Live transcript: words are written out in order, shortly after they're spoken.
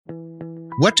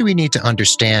What do we need to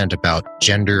understand about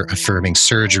gender-affirming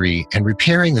surgery and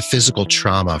repairing the physical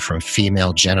trauma from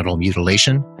female genital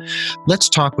mutilation? Let's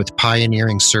talk with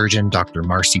pioneering surgeon Dr.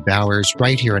 Marcy Bowers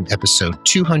right here in episode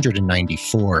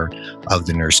 294 of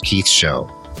The Nurse Keith Show.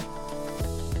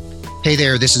 Hey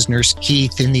there, this is Nurse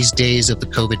Keith. In these days of the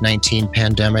COVID-19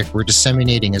 pandemic, we're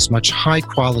disseminating as much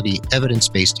high-quality,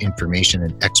 evidence-based information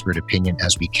and expert opinion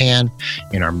as we can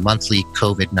in our monthly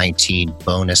COVID-19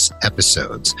 bonus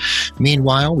episodes.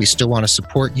 Meanwhile, we still want to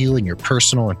support you in your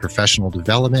personal and professional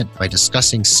development by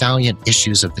discussing salient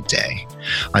issues of the day.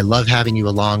 I love having you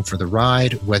along for the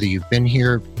ride, whether you've been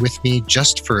here with me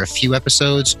just for a few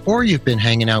episodes or you've been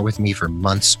hanging out with me for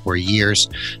months or years.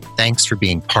 Thanks for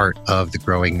being part of the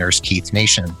growing Nurse Keith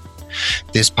Nation.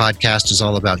 This podcast is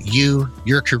all about you,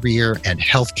 your career, and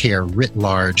healthcare writ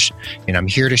large, and I'm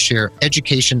here to share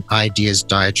education, ideas,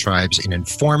 diatribes, and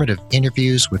informative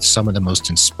interviews with some of the most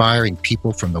inspiring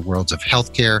people from the worlds of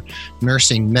healthcare,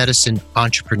 nursing, medicine,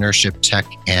 entrepreneurship, tech,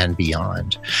 and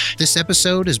beyond. This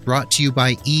episode is brought to you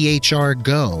by EHR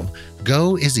Go.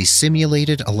 Go is a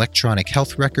simulated electronic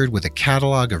health record with a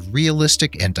catalog of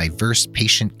realistic and diverse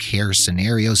patient care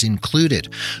scenarios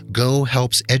included. Go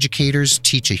helps educators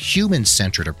teach a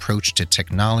human-centered approach to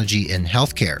technology in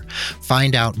healthcare.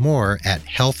 Find out more at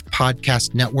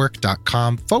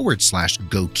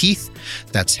healthpodcastnetwork.com/GoKeith.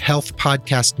 That's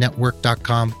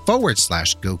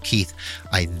healthpodcastnetwork.com/GoKeith.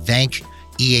 I thank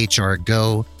EHR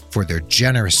Go for their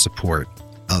generous support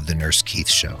of the Nurse Keith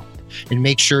Show. And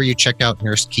make sure you check out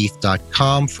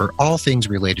nursekeith.com for all things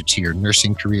related to your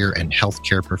nursing career and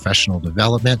healthcare professional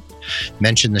development.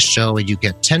 Mention the show and you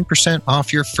get 10%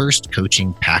 off your first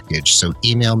coaching package. So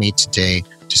email me today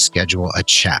to schedule a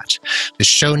chat. The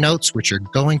show notes, which you're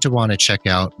going to want to check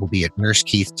out, will be at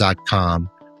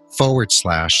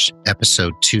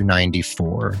nursekeith.com/episode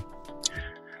 294.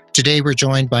 Today, we're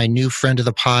joined by a new friend of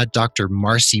the pod, Dr.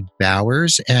 Marcy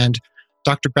Bowers. And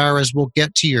Dr. Bowers, we'll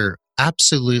get to your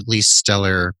absolutely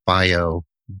stellar bio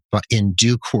in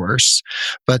due course.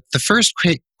 But the first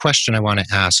question I want to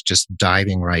ask, just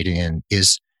diving right in,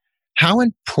 is how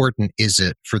important is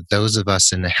it for those of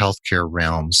us in the healthcare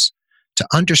realms to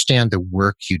understand the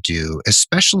work you do,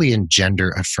 especially in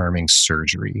gender-affirming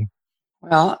surgery?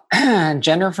 Well,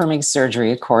 gender-affirming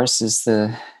surgery, of course, is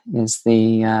the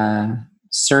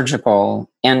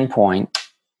surgical endpoint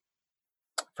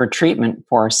for treatment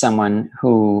for someone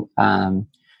who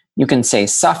you can say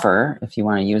suffer, if you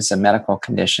want to use a medical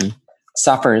condition,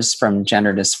 suffers from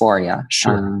gender dysphoria.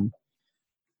 Sure.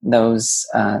 Those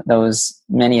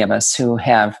many of us who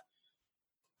have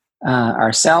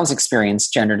ourselves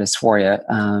experienced gender dysphoria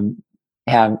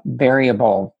have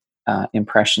variable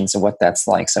impressions of what that's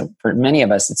like. So for many of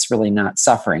us, it's really not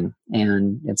suffering,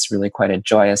 and it's really quite a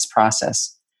joyous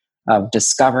process of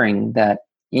discovering that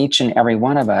each and every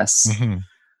one of us,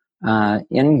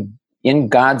 in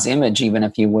God's image, even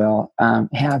if you will,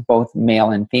 have both male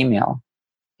and female.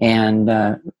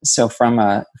 And so from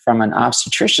an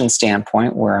obstetrician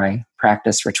standpoint, where I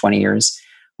practiced for 20 years,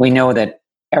 we know that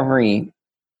every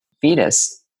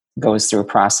fetus goes through a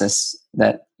process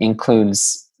that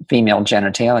includes female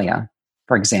genitalia,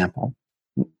 for example.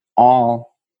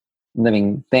 All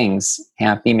living things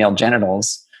have female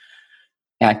genitals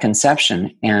at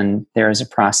conception, and there is a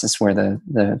process where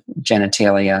the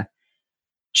genitalia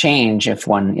change if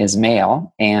one is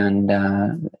male,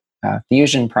 and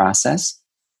fusion process.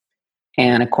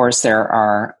 And of course, there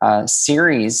are a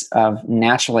series of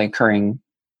naturally occurring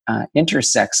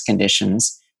intersex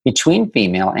conditions between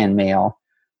female and male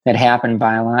that happen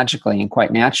biologically and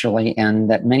quite naturally, and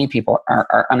that many people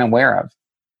are unaware of.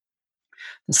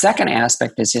 The second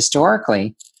aspect is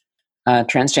historically,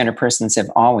 transgender persons have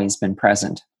always been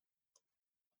present.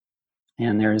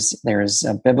 And there's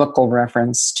a biblical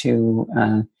reference to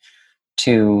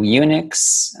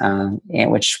eunuchs,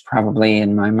 which probably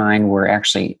in my mind were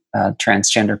actually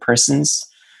transgender persons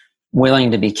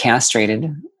willing to be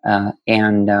castrated,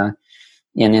 and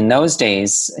in those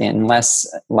days, in less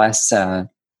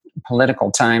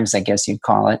political times, I guess you'd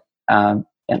call it,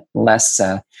 less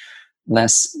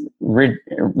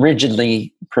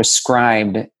rigidly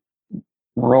prescribed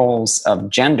roles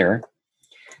of gender,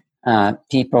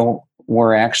 people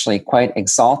were actually quite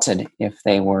exalted if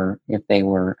they were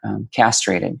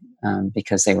castrated,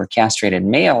 because they were castrated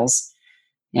males,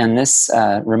 and this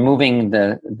removing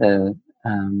the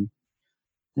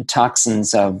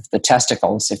toxins of the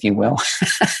testicles, if you will,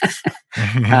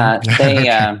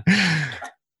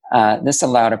 this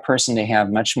allowed a person to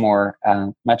have much more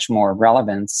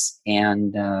relevance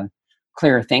and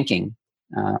clear thinking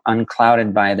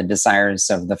unclouded by the desires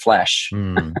of the flesh.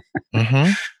 Mm.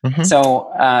 Mm-hmm. Mm-hmm.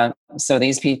 So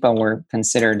these people were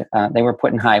considered, they were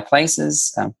put in high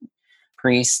places,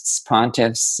 priests,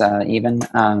 pontiffs, even.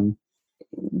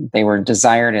 They were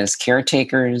desired as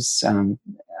caretakers, and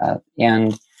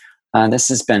this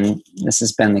has been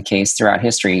the case throughout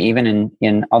history, even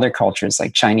in other cultures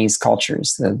like Chinese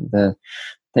cultures. The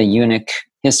eunuch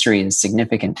history is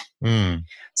significant. Mm.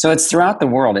 So it's throughout the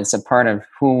world. It's a part of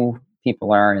who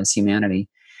people are as humanity.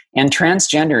 And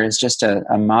transgender is just a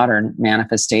modern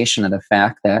manifestation of the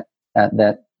fact that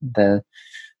that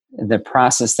the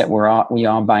process that we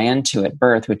all buy into at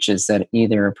birth, which is that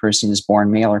either a person is born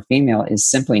male or female, is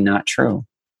simply not true.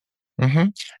 Mm-hmm.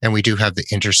 And we do have the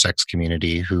intersex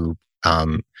community who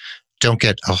don't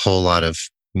get a whole lot of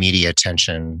media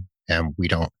attention, and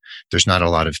there's not a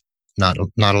lot of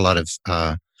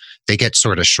they get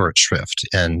sort of short shrift,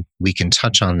 and we can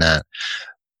touch on that.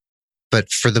 But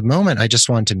for the moment, I just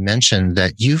wanted to mention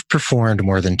that you've performed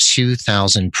more than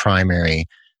 2,000 primary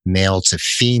male to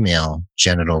female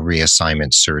genital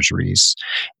reassignment surgeries,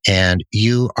 and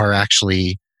you are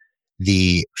actually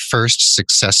the first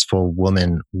successful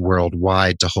woman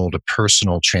worldwide to hold a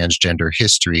personal transgender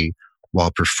history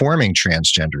while performing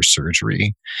transgender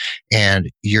surgery. And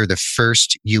you're the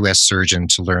first U.S. surgeon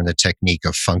to learn the technique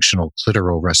of functional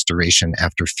clitoral restoration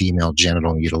after female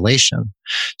genital mutilation.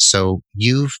 So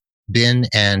you've been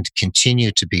and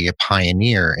continue to be a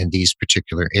pioneer in these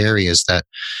particular areas that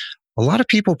a lot of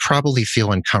people probably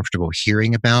feel uncomfortable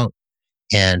hearing about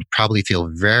and probably feel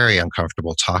very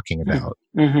uncomfortable talking about.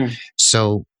 Mm-hmm.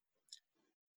 So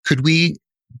could we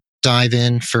dive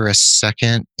in for a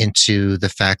second into the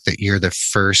fact that you're the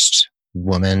first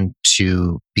woman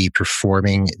to be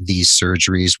performing these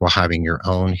surgeries while having your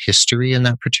own history in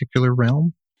that particular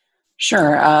realm?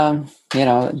 Sure.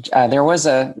 There was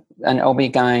an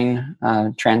OB-GYN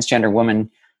transgender woman,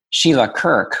 Sheila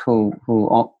Kirk, who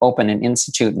opened an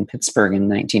institute in Pittsburgh in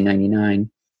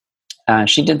 1999.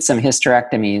 She did some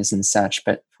hysterectomies and such,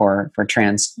 but for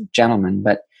trans gentlemen.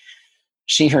 But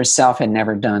she herself had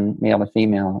never done male to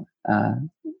female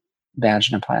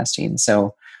vaginoplasty, and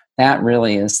so that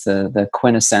really is the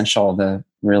quintessential, the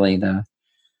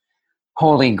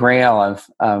holy grail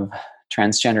of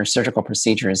transgender surgical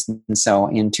procedures. And so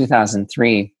in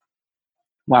 2003,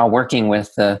 while working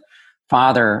with the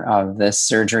father of this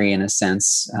surgery, in a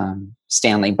sense,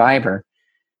 Stanley Biber,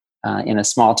 in a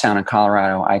small town in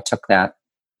Colorado, I took that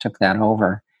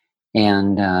over,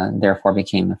 and therefore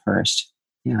became the first.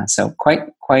 Yeah, so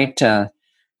quite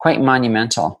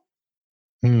monumental.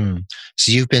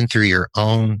 So you've been through your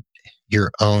own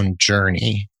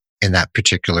journey in that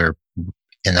particular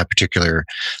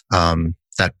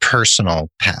that personal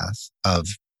path of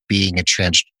being a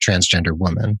transgender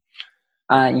woman.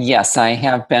 Yes, I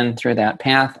have been through that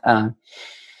path.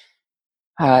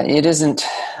 It isn't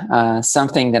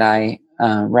something that I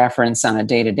reference on a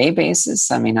day-to-day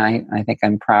basis. I mean, I think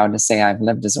I'm proud to say I've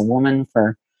lived as a woman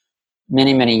for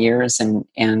many, many years,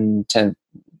 and to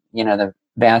the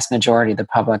vast majority of the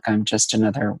public, I'm just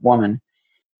another woman.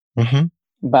 Mm-hmm.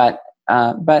 But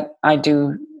I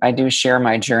do share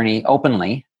my journey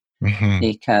openly, mm-hmm.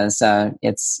 because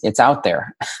it's out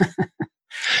there.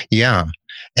 Yeah,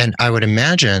 and I would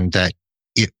imagine that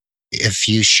if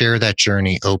you share that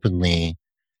journey openly,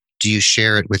 do you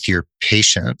share it with your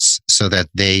patients so that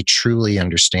they truly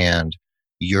understand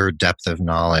your depth of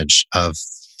knowledge of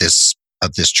this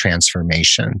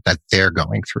transformation that they're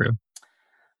going through?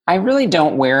 I really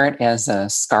don't wear it as a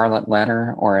scarlet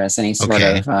letter or as any sort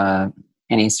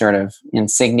of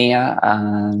insignia.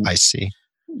 I see.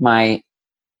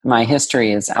 My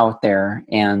history is out there,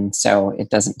 and so it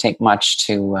doesn't take much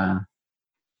to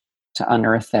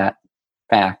unearth that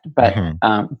fact. But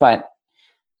mm-hmm. But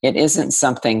it isn't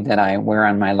something that I wear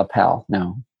on my lapel.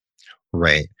 No.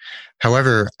 Right.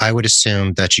 However, I would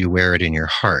assume that you wear it in your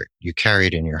heart. You carry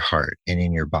it in your heart and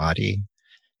in your body.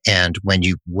 And when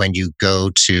you go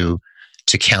to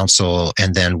counsel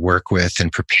and then work with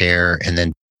and prepare and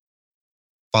then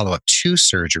follow up to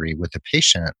surgery with the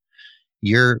patient,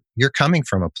 you're coming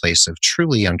from a place of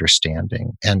truly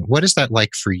understanding. And what is that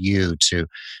like for you to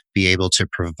be able to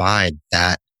provide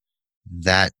that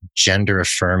gender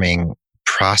affirming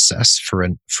process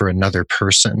for another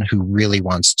person who really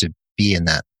wants to be in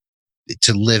that,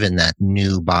 to live in that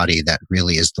new body that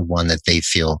really is the one that they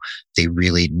feel they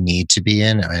really need to be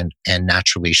in and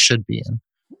naturally should be in?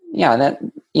 Yeah, that,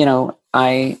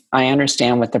 I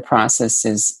understand what the process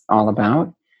is all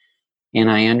about,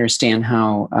 and I understand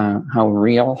how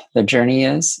real the journey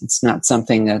is. It's not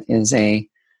something that is an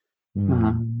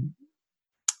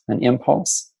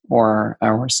impulse or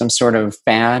some sort of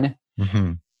fad.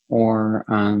 Mm-hmm. or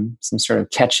some sort of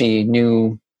catchy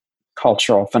new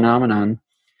cultural phenomenon.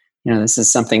 This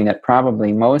is something that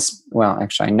probably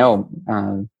I know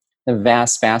the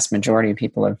vast majority of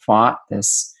people have fought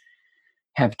this,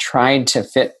 have tried to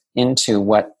fit into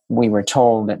what we were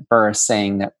told at birth,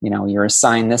 saying that, you're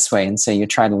assigned this way. And so you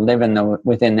try to live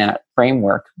within that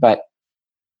framework. But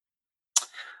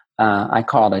I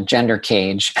call it a gender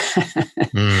cage.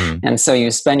 And so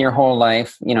you spend your whole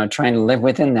life, trying to live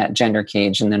within that gender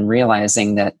cage, and then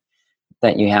realizing that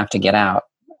you have to get out.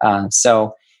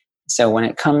 So when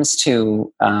it comes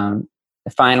to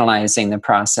finalizing the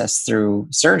process through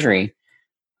surgery,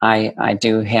 I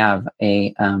do have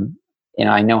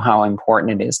I know how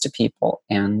important it is to people,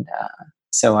 and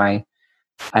so I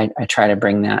try to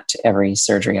bring that to every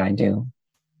surgery I do.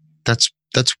 That's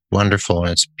wonderful,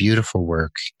 and it's beautiful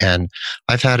work. And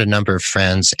I've had a number of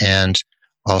friends and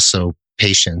also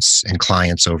patients and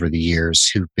clients over the years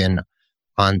who've been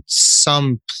on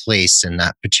some place in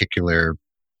that particular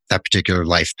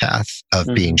life path of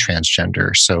being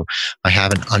transgender. So I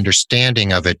have an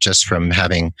understanding of it just from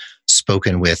having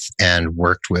spoken with and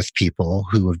worked with people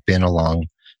who've been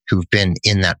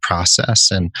in that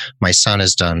process. And my son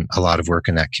has done a lot of work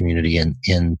in that community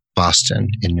in Boston,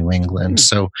 in New England.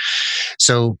 So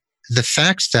the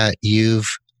fact that you've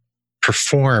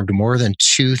performed more than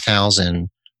 2,000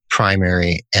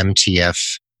 primary MTF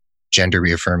gender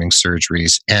reaffirming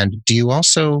surgeries, and do you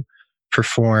also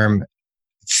perform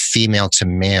female to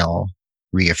male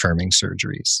reaffirming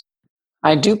surgeries?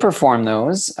 I do perform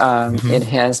those. It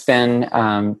has been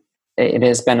a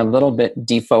little bit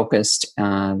defocused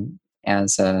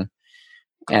as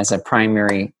a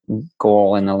primary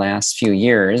goal in the last few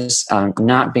years.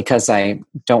 Not because I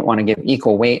don't want to give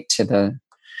equal weight to the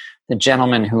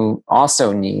gentlemen who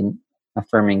also need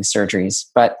affirming surgeries,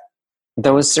 but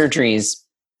those surgeries,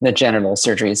 the genital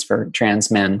surgeries for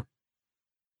trans men,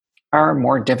 are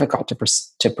more difficult to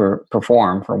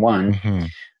perform. For one,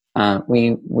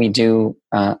 we do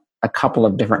a couple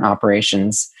of different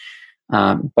operations,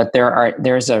 but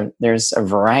there's a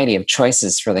variety of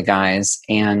choices for the guys,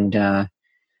 and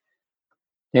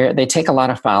they take a lot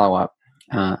of follow up.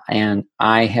 And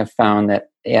I have found that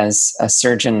as a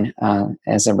surgeon,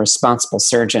 as a responsible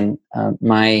surgeon,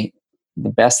 the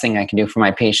best thing I can do for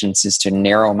my patients is to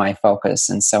narrow my focus,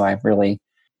 and so I've really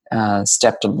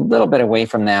stepped a little bit away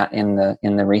from that in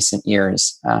the recent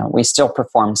years. We still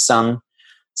perform some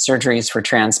surgeries for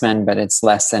trans men, but it's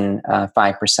less than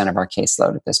 5% of our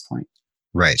caseload at this point.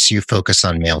 Right. So you focus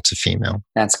on male to female.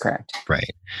 That's correct.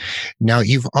 Right. Now,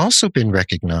 you've also been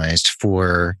recognized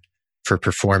for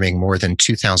performing more than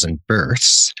 2,000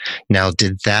 births. Now,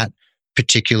 did that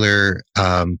particular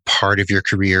part of your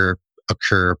career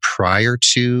occur prior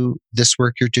to this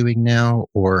work you're doing now,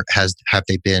 or have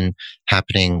they been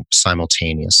happening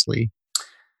simultaneously?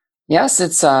 Yes,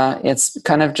 it's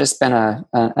kind of just been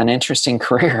an interesting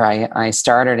career. I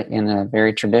started in a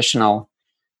very traditional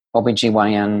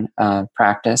OBGYN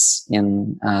practice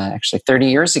in actually 30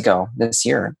 years ago this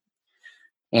year.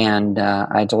 And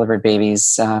I delivered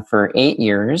babies for 8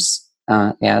 years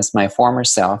as my former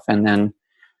self. And then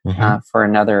for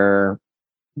another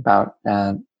about,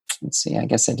 I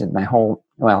guess I did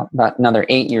about another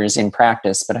 8 years in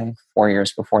practice, but I had 4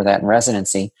 years before that in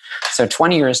residency. So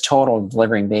 20 years total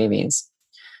delivering babies.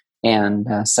 And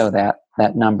so that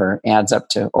number adds up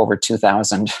to over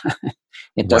 2,000.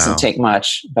 It doesn't take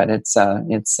much, but it's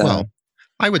well,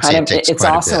 I would say it takes it's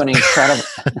quite also a bit. An incredible.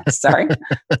 Sorry,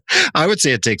 I would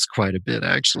say it takes quite a bit,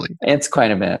 actually. It's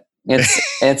quite a bit.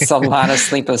 It's a lot of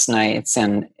sleepless nights,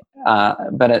 and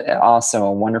but also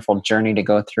a wonderful journey to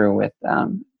go through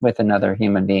with another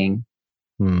human being.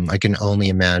 I can only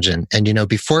imagine. And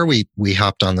before we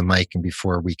hopped on the mic and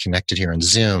before we connected here on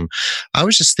Zoom, I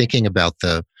was just thinking about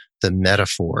the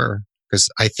metaphor, because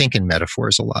I think in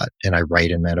metaphors a lot, and I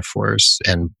write in metaphors,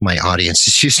 and my audience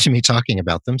is used to me talking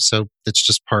about them. So that's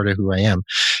just part of who I am.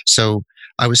 So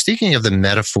I was thinking of the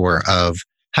metaphor of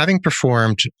having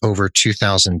performed over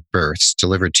 2,000 births,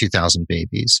 delivered 2,000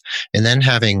 babies, and then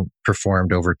having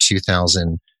performed over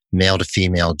 2,000 male to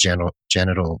female genital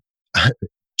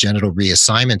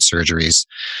reassignment surgeries.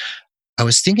 I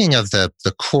was thinking of the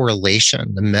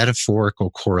correlation, the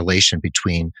metaphorical correlation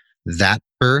between that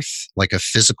birth, like a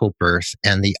physical birth,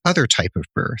 and the other type of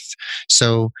birth.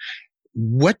 So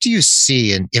what do you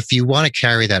see? And if you want to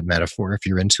carry that metaphor, if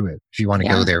you're into it, if you want to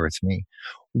go there with me,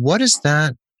 what is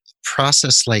that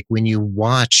process like when you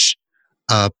watch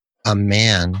a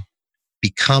man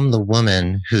become the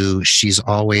woman who she's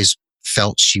always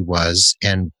felt she was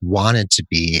and wanted to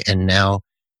be, and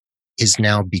is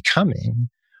now becoming?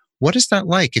 What is that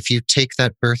like if you take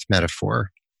that birth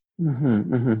metaphor?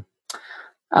 Mm-hmm, mm-hmm.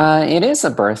 It is a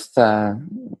birth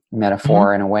Hmm.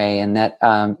 metaphor in a way, in that,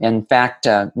 in fact,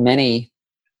 many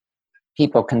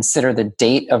people consider the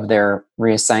date of their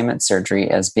reassignment surgery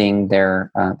as being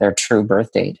their true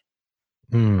birth date.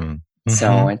 Mm.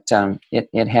 So Hmm.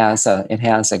 it has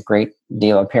a great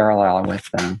deal of parallel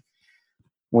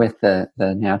with the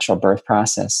natural birth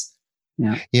process.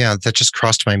 Yeah. Yeah, that just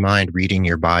crossed my mind reading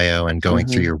your bio and going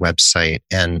through Mm-hmm. your website,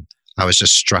 and I was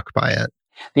just struck by it.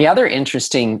 The other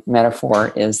interesting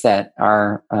metaphor is that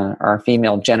our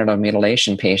female genital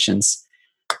mutilation patients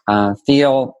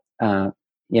feel they've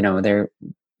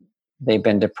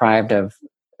been deprived of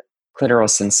clitoral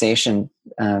sensation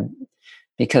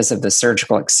because of the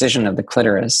surgical excision of the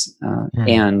clitoris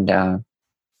Mm.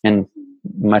 and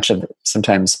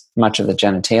sometimes much of the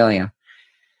genitalia.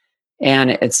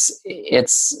 And it's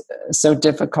so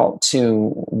difficult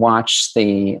to watch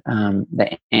the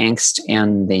angst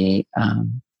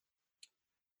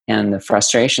and the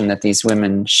frustration that these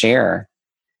women share.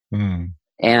 Mm.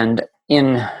 And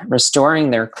in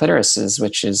restoring their clitorises,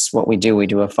 which is what we do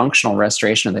a functional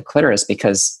restoration of the clitoris,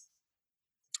 because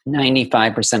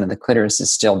 95% of the clitoris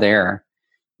is still there,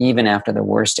 even after the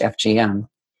worst FGM.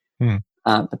 Mm.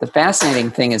 But the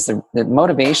fascinating thing is the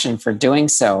motivation for doing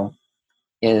so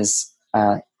is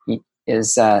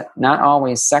not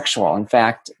always sexual. In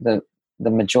fact, the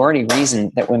majority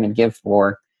reason that women give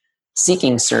for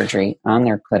seeking surgery on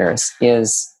their clitoris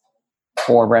is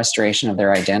for restoration of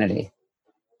their identity.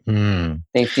 Mm.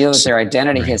 They feel that So, their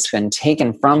identity right. has been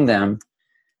taken from them.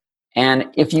 And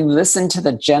if you listen to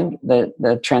the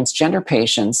transgender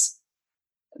patients,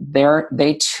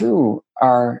 they too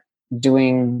are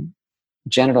doing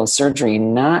genital surgery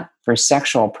not for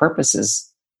sexual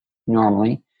purposes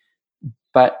normally,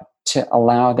 but to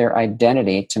allow their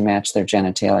identity to match their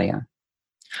genitalia.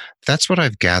 That's what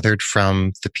I've gathered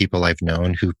from the people I've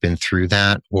known who've been through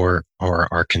that, or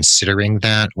are considering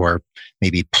that, or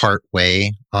maybe part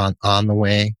way on the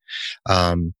way.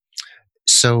 Um,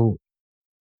 so,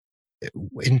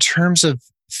 in terms of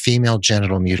female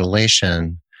genital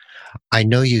mutilation, I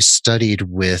know you studied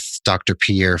with Dr.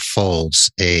 Pierre Folds,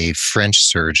 a French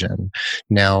surgeon.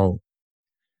 Now,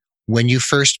 when you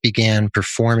first began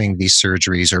performing these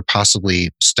surgeries, or possibly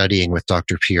studying with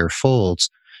Dr. Pierre Folds,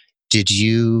 did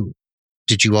you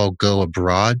did you all go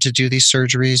abroad to do these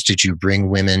surgeries? Did you bring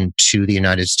women to the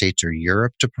United States or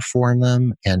Europe to perform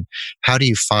them? And how do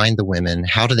you find the women?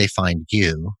 How do they find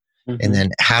you? And Mm-hmm. then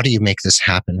how do you make this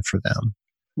happen for them?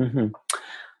 Mm-hmm.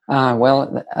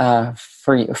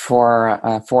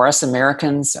 For us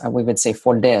Americans, we would say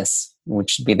Foldes,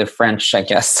 which would be the French, I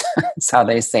guess. That's how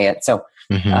they say it. So,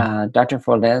 Mm-hmm. Dr.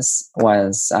 Foldes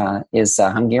is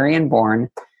Hungarian born,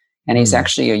 and he's Mm.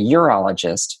 actually a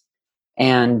urologist.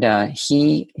 And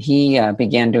he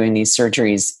began doing these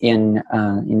surgeries in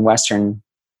Western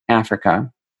Africa,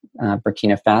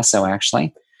 Burkina Faso,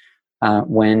 actually.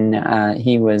 When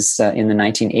he was in the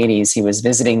 1980s, he was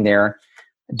visiting there,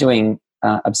 doing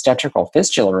obstetrical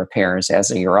fistula repairs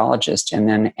as a urologist, and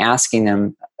then asking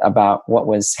them about what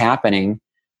was happening.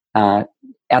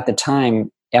 At the time,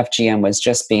 FGM was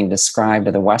just being described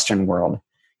to the Western world.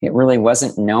 It really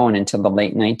wasn't known until the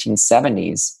late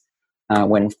 1970s,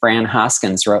 when Fran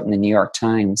Hoskins wrote in the New York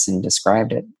Times and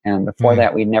described it. And before Mm.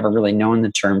 that, we'd never really known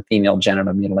the term female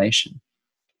genital mutilation.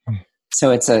 Mm.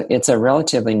 So it's a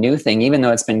relatively new thing, even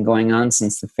though it's been going on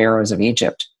since the pharaohs of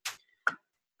Egypt.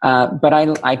 But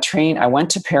I trained. I went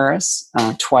to Paris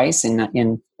twice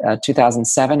in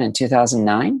 2007 and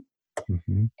 2009,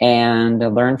 Mm-hmm. and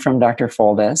learned from Dr.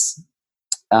 Foldes,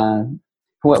 uh,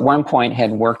 who at one point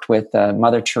had worked with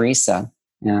Mother Teresa,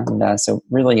 and so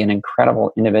really an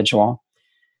incredible individual.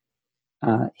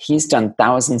 He's done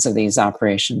thousands of these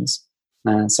operations,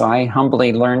 so I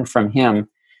humbly learned from him,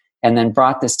 and then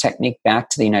brought this technique back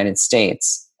to the United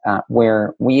States,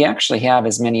 where we actually have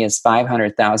as many as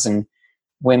 500,000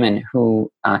 women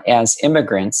who, as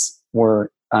immigrants,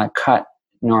 were cut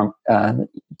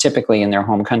typically in their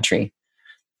home country.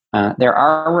 There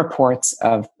are reports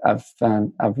of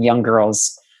young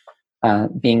girls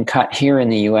being cut here in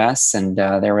the U.S., and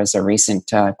there was a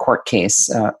recent court case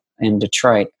in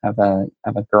Detroit of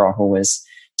a girl who was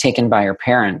taken by her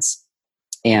parents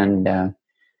and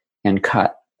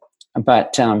cut.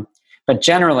 But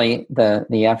generally, the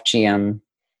FGM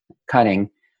cutting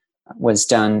was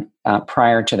done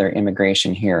prior to their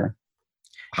immigration here.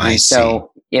 I And see.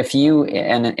 so if you,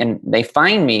 and they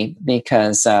find me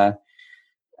because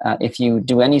if you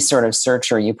do any sort of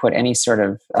search or you put any sort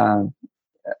of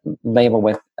label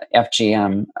with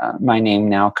FGM, my name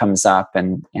now comes up,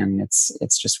 and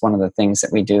it's just one of the things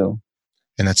that we do.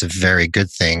 And that's a very good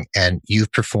thing. And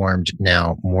you've performed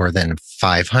now more than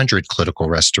 500 clinical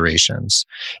restorations.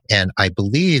 And I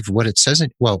believe what it says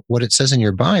in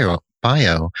your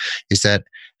bio is that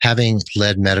having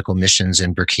led medical missions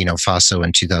in Burkina Faso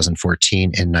in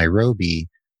 2014 and Nairobi,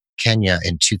 Kenya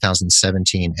in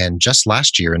 2017, and just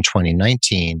last year in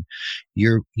 2019,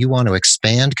 you want to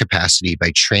expand capacity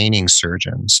by training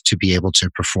surgeons to be able to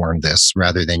perform this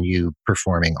rather than you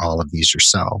performing all of these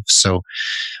yourself. So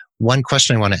one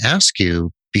question I want to ask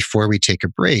you before we take a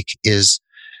break is,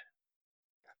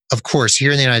 of course,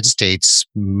 here in the United States,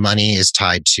 money is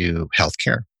tied to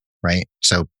healthcare, right?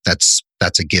 So that's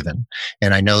a given.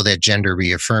 And I know that gender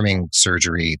reaffirming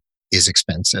surgery is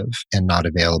expensive and not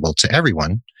available to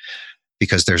everyone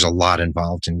because there's a lot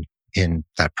involved in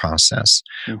that process.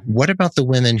 Mm-hmm. What about the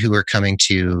women who are coming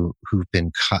to you who've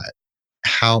been cut?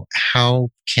 How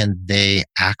can they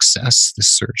access the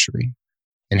surgery?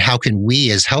 And how can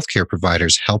we as healthcare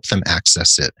providers help them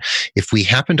access it? If we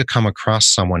happen to come across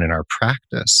someone in our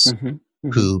practice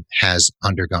who has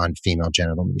undergone female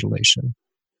genital mutilation.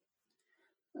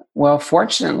 Well,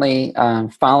 fortunately,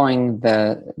 following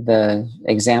the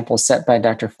example set by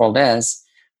Dr. Foldez,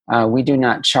 we do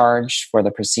not charge for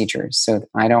the procedures. So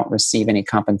I don't receive any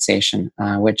compensation,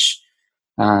 which,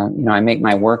 I make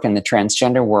my work in the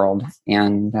transgender world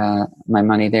and my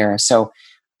money there. So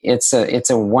it's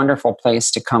a wonderful place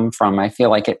to come from. I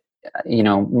feel like it,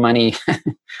 money,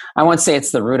 I won't say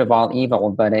it's the root of all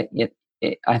evil, but it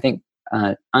I think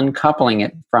uncoupling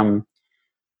it from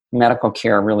medical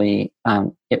care really,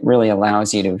 it really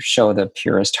allows you to show the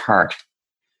purest heart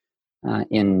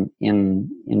in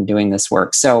doing this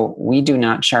work. So we do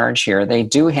not charge here. They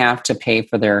do have to pay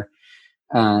for their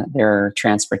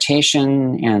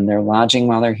transportation and their lodging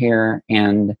while they're here,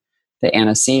 and the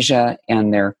anesthesia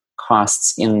and their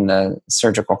costs in the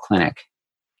surgical clinic.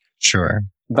 Sure.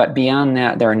 But beyond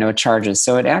that, there are no charges.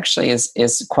 So it actually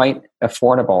is quite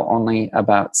affordable, only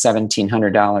about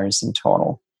 $1,700 in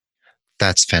total.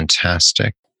 That's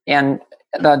fantastic. And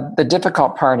the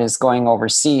difficult part is going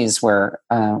overseas where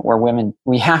women,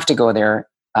 we have to go there,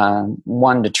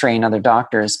 one, to train other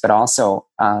doctors, but also,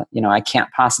 I can't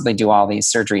possibly do all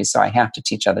these surgeries, so I have to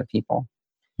teach other people.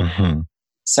 Mm-hmm.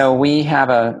 So we have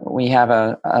an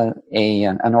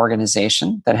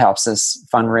organization that helps us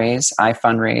fundraise. I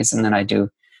fundraise, and then I do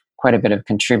quite a bit of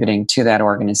contributing to that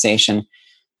organization.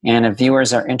 And if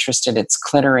viewers are interested, it's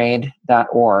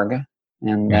clitoraid.org.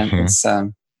 And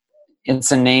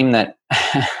it's a name that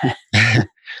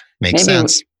makes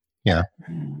sense. Yeah,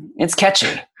 it's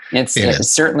catchy. It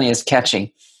certainly is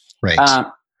catchy. Right.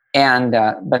 But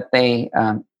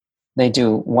they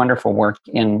do wonderful work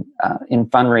in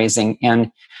fundraising.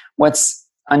 And what's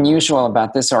unusual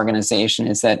about this organization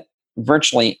is that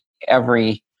virtually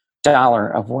every dollar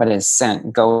of what is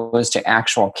sent goes to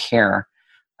actual care.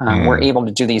 We're able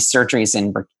to do these surgeries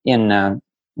in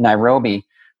Nairobi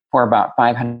for about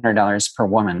 $500 per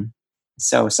woman.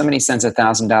 So if somebody sends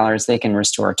 $1,000, they can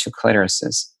restore 2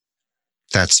 clitorises.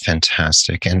 That's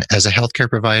fantastic. And as a healthcare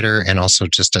provider and also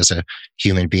just as a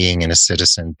human being and a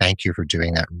citizen, thank you for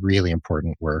doing that really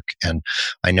important work. And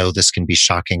I know this can be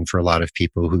shocking for a lot of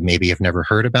people who maybe have never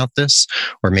heard about this,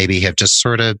 or maybe have just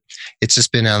it's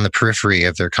just been on the periphery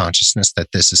of their consciousness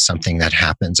that this is something that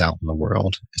happens out in the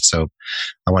world. So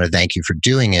I want to thank you for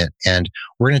doing it. And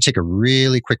we're going to take a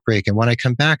really quick break. And when I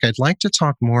come back, I'd like to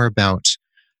talk more about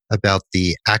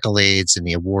the accolades and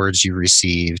the awards you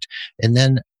received, and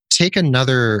then take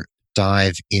another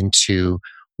dive into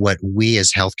what we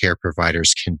as healthcare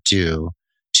providers can do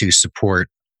to support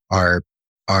our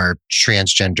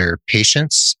transgender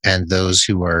patients and those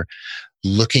who are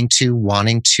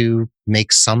wanting to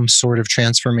make some sort of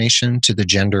transformation to the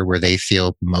gender where they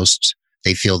feel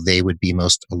they would be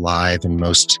most alive and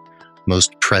most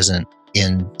present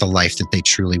in the life that they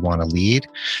truly want to lead.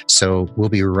 So we'll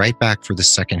be right back for the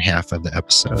second half of the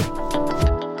episode.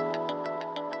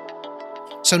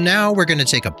 So now we're going to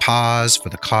take a pause for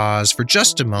the cause for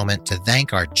just a moment to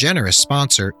thank our generous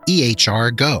sponsor,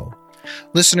 EHR Go.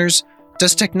 Listeners,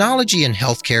 does technology in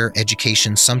healthcare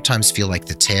education sometimes feel like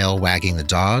the tail wagging the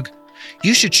dog?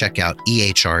 You should check out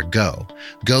EHR Go.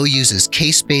 Go uses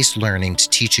case-based learning to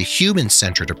teach a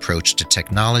human-centered approach to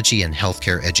technology and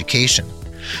healthcare education.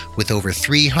 With over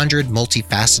 300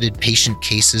 multifaceted patient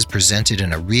cases presented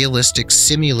in a realistic,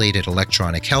 simulated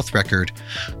electronic health record,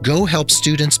 Go helps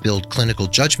students build clinical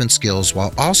judgment skills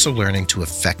while also learning to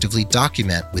effectively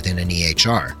document within an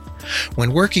EHR.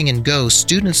 When working in Go,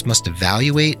 students must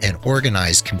evaluate and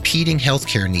organize competing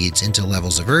healthcare needs into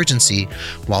levels of urgency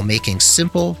while making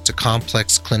simple to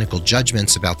complex clinical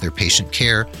judgments about their patient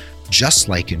care just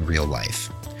like in real life.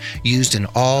 Used in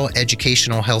all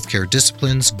educational healthcare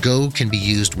disciplines, Go can be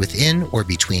used within or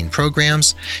between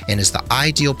programs and is the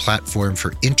ideal platform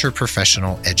for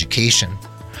interprofessional education.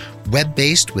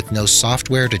 Web-based with no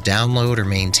software to download or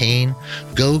maintain,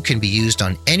 Go can be used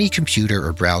on any computer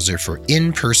or browser for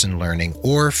in-person learning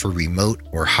or for remote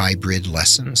or hybrid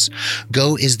lessons.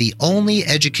 Go is the only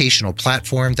educational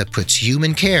platform that puts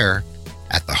human care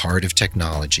at the heart of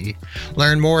technology.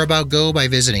 Learn more about Go by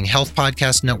visiting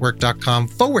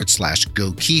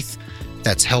healthpodcastnetwork.com/Go Keith.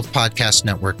 That's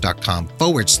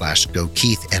healthpodcastnetwork.com/Go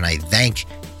Keith. And I thank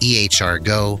EHR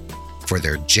Go for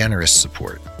their generous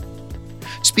support.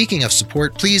 Speaking of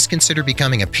support, please consider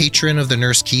becoming a patron of the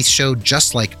Nurse Keith Show.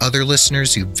 Just like other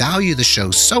listeners who value the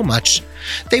show so much,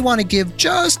 they want to give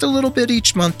just a little bit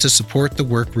each month to support the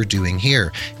work we're doing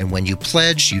here. And when you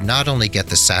pledge, you not only get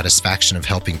the satisfaction of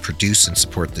helping produce and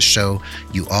support the show,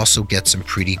 you also get some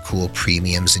pretty cool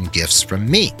premiums and gifts from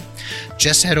me.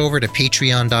 Just head over to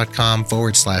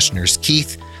patreon.com/Nurse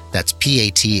Keith. That's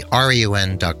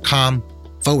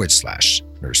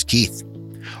patreon.com/Nurse Keith.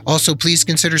 Also, please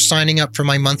consider signing up for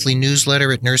my monthly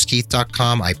newsletter at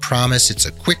nursekeith.com. I promise it's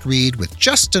a quick read with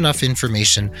just enough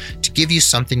information to give you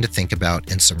something to think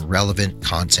about and some relevant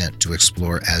content to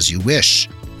explore as you wish.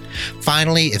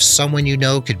 Finally, if someone you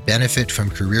know could benefit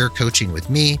from career coaching with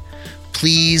me,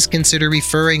 please consider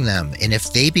referring them. And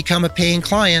if they become a paying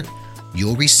client,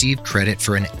 you'll receive credit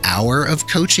for an hour of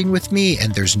coaching with me,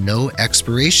 and there's no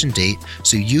expiration date,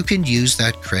 so you can use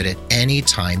that credit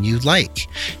anytime you like.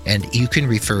 And you can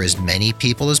refer as many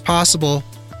people as possible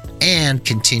and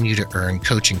continue to earn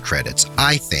coaching credits.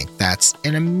 I think that's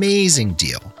an amazing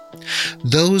deal.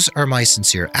 Those are my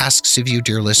sincere asks of you,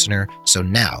 dear listener. So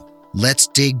now, let's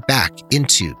dig back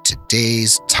into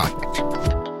today's topic.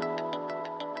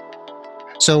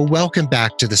 So welcome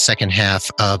back to the second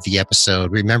half of the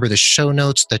episode. Remember, the show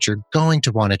notes that you're going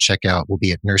to want to check out will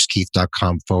be at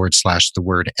nursekeith.com/the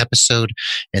word episode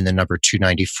and the number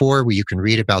 294, where you can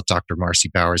read about Dr. Marcy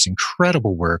Bauer's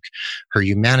incredible work, her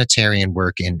humanitarian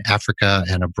work in Africa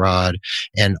and abroad.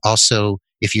 And also,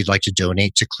 if you'd like to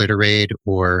donate to ClitterAid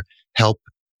or help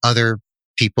other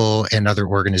people and other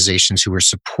organizations who are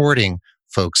supporting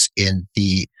folks in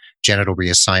the genital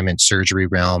reassignment surgery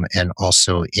realm and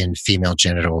also in female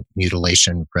genital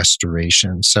mutilation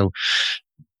restoration. So,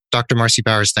 Dr. Marcy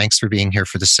Bowers, thanks for being here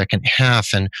for the second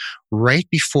half. And right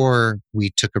before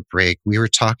we took a break, we were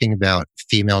talking about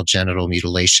female genital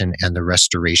mutilation and the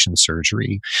restoration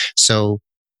surgery. So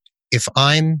if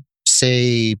I'm,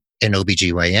 say, an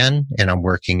OBGYN and I'm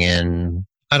working in,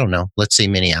 I don't know, let's say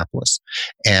Minneapolis,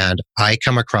 and I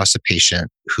come across a patient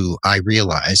who I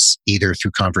realize either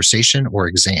through conversation or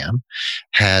exam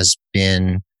has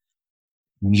been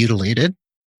mutilated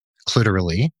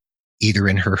clitorally, either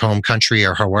in her home country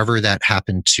or however that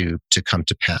happened to come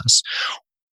to pass.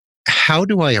 How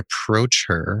do I approach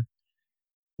her,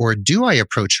 or do I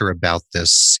approach her about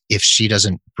this if she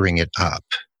doesn't bring it up?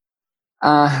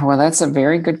 Well, that's a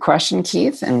very good question,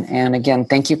 Keith. And again,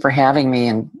 thank you for having me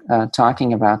and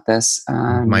talking about this.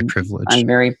 My privilege. I'm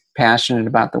very passionate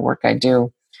about the work I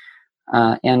do.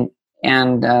 And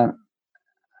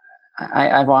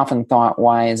I've often thought,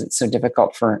 why is it so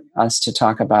difficult for us to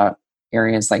talk about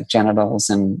areas like genitals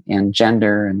and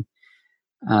gender? And,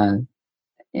 I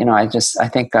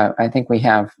think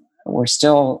we're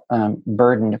still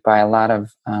burdened by a lot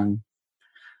of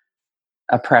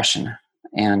oppression.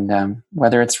 And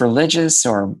whether it's religious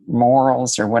or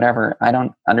morals or whatever, I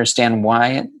don't understand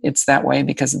why it's that way,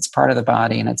 because it's part of the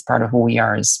body and it's part of who we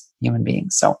are as human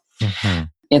beings. So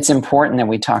it's important that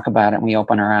we talk about it and we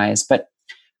open our eyes. But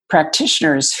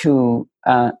practitioners who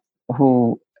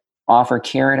offer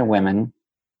care to women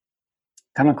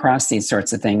come across these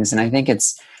sorts of things, and I think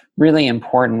it's really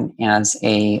important as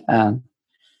a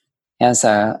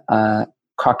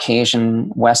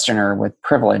Caucasian Westerner with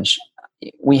privilege.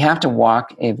 We have to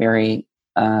walk a very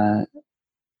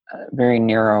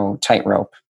narrow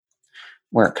tightrope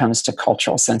where it comes to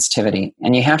cultural sensitivity.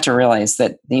 And you have to realize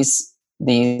that these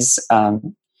we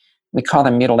call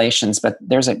them mutilations, but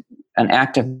there's an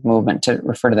active movement to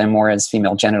refer to them more as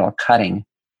female genital cutting,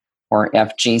 or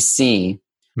FGC.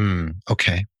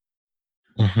 Okay.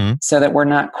 So that we're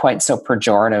not quite so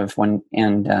pejorative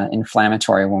and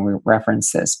inflammatory when we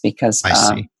reference this, because I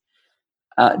see.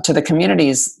 To the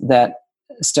communities that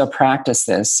still practice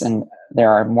this, and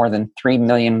there are more than 3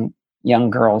 million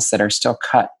young girls that are still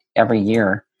cut every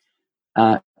year.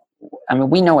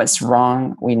 We know it's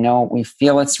wrong. We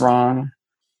feel it's wrong.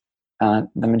 The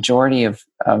majority of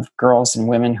girls and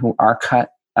women who are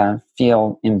cut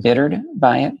feel embittered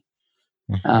by it.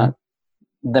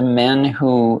 The men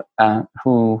who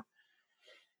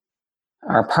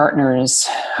our partners,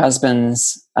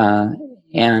 husbands,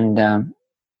 and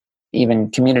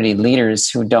even community leaders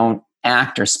who don't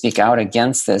act or speak out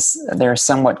against this, they're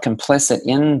somewhat complicit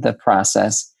in the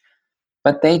process,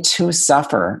 but they too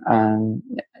suffer.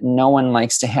 No one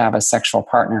likes to have a sexual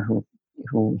partner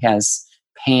who has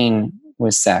pain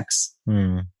with sex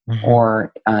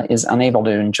or is unable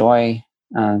to enjoy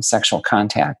sexual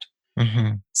contact.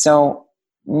 So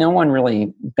no one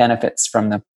really benefits from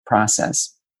the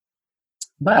process.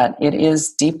 But it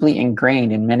is deeply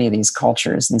ingrained in many of these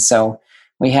cultures. And so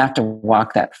we have to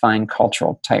walk that fine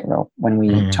cultural tightrope when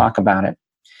we talk about it.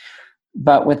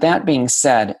 But with that being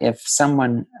said, if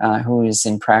someone who is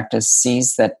in practice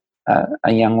sees that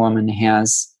a young woman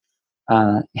has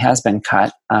been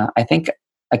cut, I think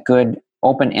a good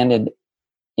open-ended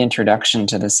introduction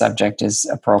to the subject is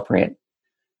appropriate.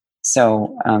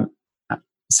 So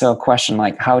a question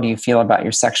like, how do you feel about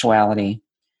your sexuality?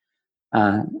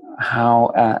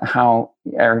 How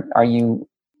are you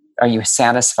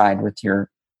satisfied with your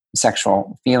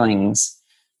sexual feelings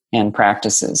and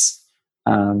practices?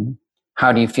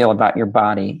 How do you feel about your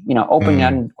body?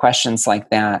 Open-ended questions like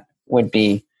that would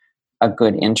be a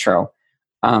good intro.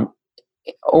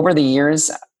 Over the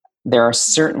years, there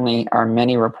certainly are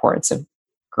many reports of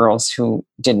girls who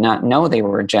did not know they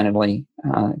were genitally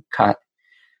cut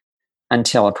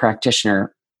until a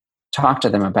practitioner talked to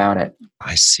them about it.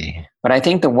 I see. But I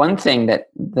think the one thing that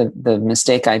the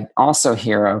mistake I also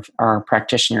hear of are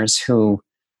practitioners who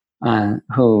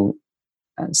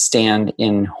stand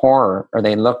in horror, or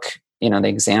they look, they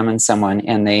examine someone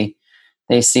and they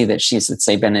see that she's, let's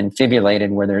say, been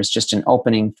infibulated, where there's just an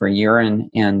opening for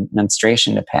urine and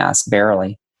menstruation to pass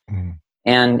barely.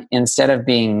 And instead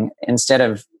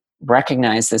of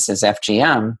recognize this as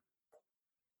FGM,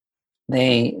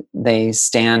 they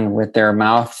stand with their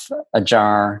mouth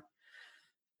ajar,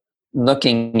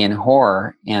 looking in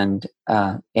horror, and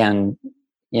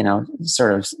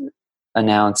sort of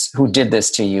announce who did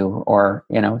this to you, or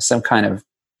some kind of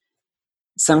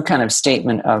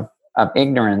statement of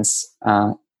ignorance,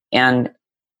 and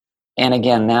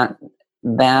again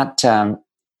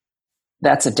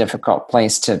that's a difficult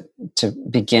place to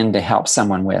begin to help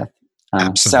someone with.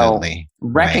 Absolutely. So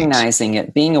recognizing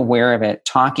it, being aware of it,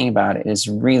 talking about it is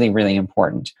really, really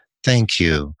important. Thank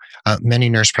you. Many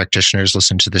nurse practitioners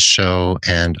listen to the show,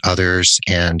 and others,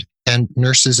 and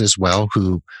nurses as well,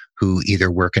 who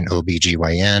either work in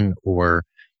OBGYN or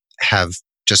have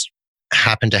just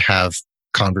happen to have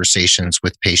conversations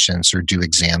with patients or do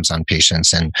exams on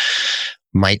patients and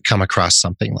might come across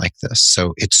something like this.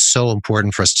 So it's so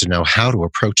important for us to know how to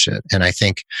approach it. And I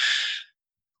think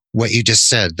what you just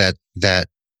said, that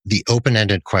the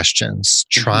open-ended questions,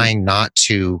 trying not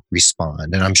to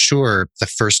respond. And I'm sure the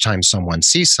first time someone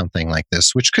sees something like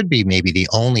this, which could be maybe the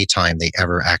only time they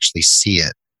ever actually see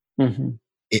it,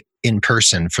 in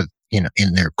person for,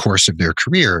 in their course of their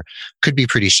career, could be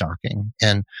pretty shocking.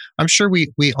 And I'm sure we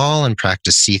all in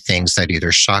practice see things that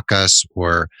either shock us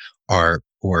or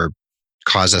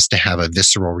cause us to have a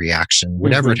visceral reaction,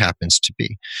 whatever it happens to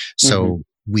be. So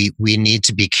we need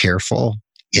to be careful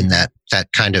in that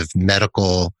kind of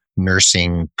medical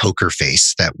nursing poker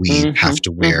face that we have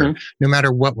to wear, no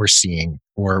matter what we're seeing,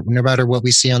 or no matter what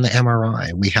we see on the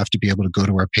MRI. We have to be able to go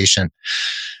to our patient,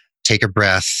 take a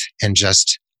breath, and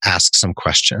just ask some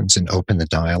questions and open the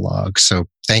dialogue. So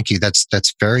thank you. That's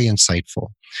very insightful.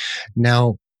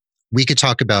 Now, we could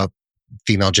talk about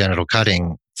female genital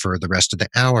cutting for the rest of the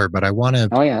hour, but I want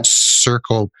to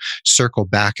circle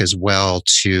back as well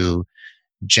to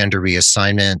gender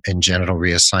reassignment and genital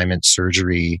reassignment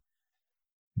surgery.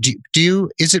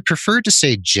 Is it preferred to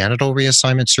say genital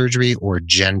reassignment surgery or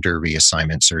gender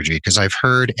reassignment surgery? Because I've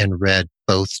heard and read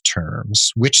both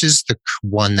terms. Which is the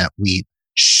one that we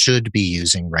should be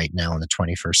using right now in the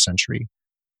 21st century?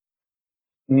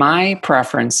 My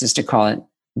preference is to call it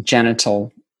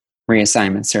genital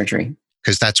reassignment surgery.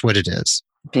 Because that's what it is.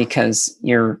 Because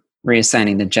you're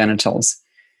reassigning the genitals.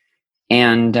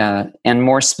 And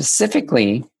more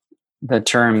specifically, the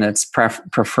term that's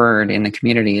preferred in the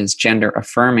community is gender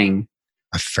affirming.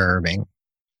 Affirming,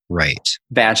 right.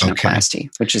 Vaginoplasty,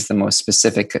 which is the most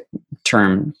specific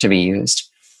term to be used.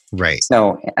 Right.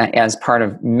 So as part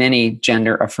of many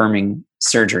gender affirming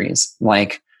surgeries,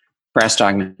 like breast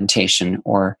augmentation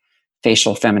or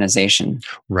facial feminization.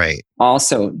 Right.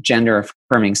 Also gender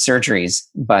affirming surgeries,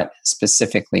 but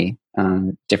specifically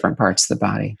different parts of the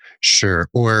body. Sure.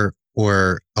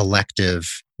 Or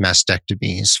elective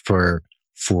mastectomies for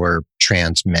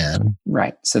trans men.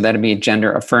 Right. So that'd be a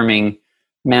gender affirming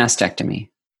mastectomy.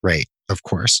 Right. Of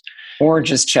course. Or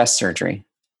just chest surgery.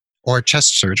 Or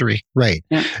chest surgery. Right.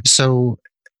 Yeah. So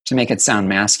to make it sound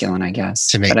masculine, I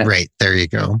guess. Right, there you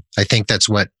go. I think that's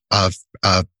what a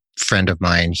friend of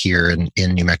mine here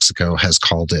in New Mexico has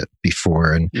called it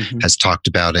before, and has talked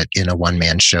about it in a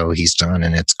one-man show he's done,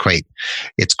 and it's quite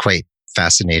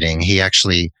fascinating.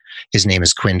 His name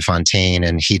is Quinn Fontaine,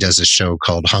 and he does a show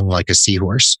called Hung Like a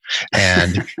Seahorse,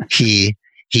 and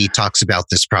he talks about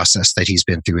this process that he's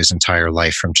been through his entire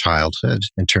life from childhood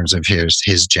in terms of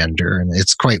his gender. And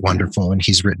it's quite wonderful. And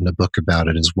he's written a book about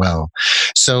it as well.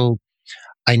 So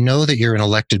I know that you're an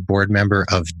elected board member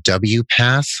of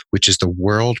WPATH, which is the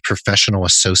World Professional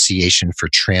Association for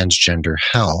Transgender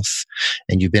Health.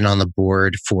 And you've been on the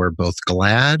board for both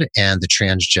GLAAD and the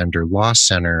Transgender Law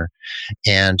Center.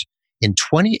 And in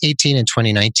 2018 and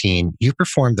 2019, you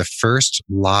performed the first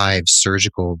live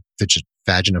surgical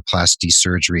vaginoplasty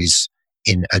surgeries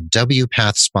in a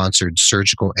WPATH-sponsored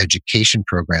surgical education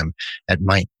program at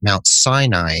Mount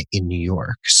Sinai in New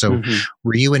York. So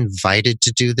were you invited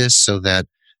to do this so that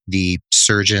the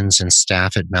surgeons and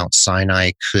staff at Mount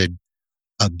Sinai could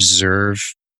observe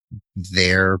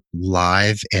there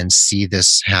live and see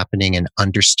this happening and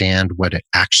understand what it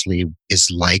actually is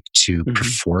like to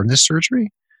perform the surgery?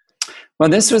 Well,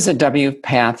 this was a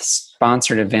WPATH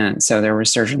sponsored event, so there were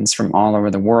surgeons from all over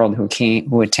the world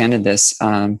who attended this.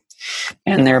 And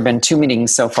there have been 2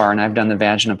 meetings so far, and I've done the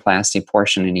vaginoplasty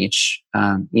portion in each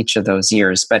of those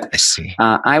years. But I see.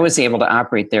 I was able to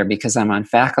operate there because I'm on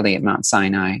faculty at Mount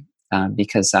Sinai,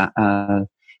 because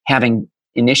having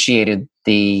initiated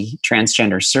the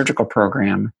transgender surgical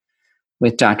program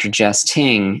with Dr. Jess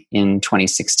Ting in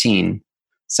 2016.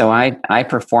 So I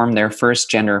performed their first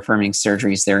gender-affirming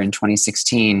surgeries there in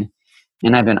 2016,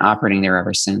 and I've been operating there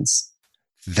ever since.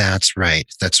 That's right.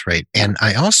 And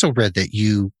I also read that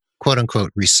you, quote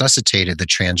unquote, resuscitated the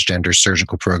transgender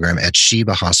surgical program at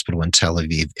Sheba Hospital in Tel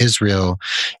Aviv, Israel.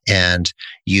 And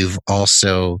you've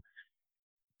also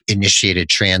initiated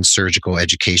trans surgical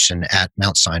education at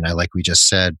Mount Sinai, like we just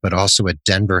said, but also at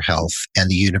Denver Health and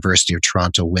the University of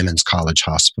Toronto Women's College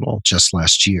Hospital just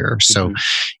last year. So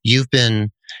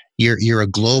you're a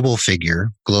global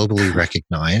figure, globally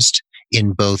recognized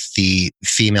in both the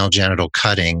female genital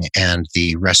cutting and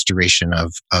the restoration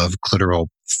of clitoral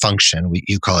function.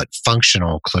 You call it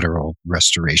functional clitoral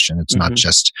restoration. It's not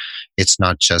just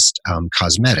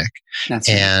cosmetic. That's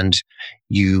and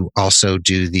you also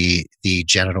do the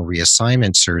genital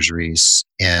reassignment surgeries.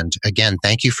 And again,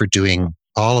 thank you for doing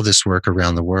all of this work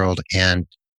around the world and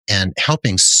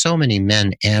helping so many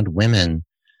men and women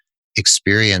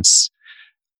experience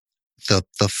the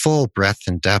full breadth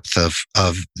and depth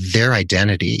of their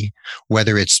identity,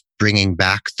 whether it's bringing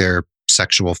back their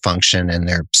sexual function and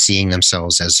they're seeing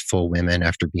themselves as full women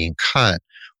after being cut,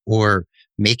 or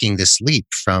making this leap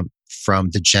from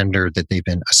the gender that they've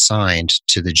been assigned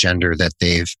to the gender that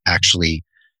they've actually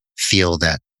feel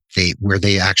that where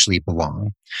they actually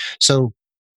belong. So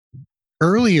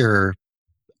earlier,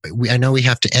 I know we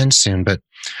have to end soon, but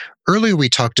earlier we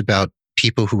talked about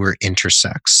people who are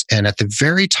intersex. And at the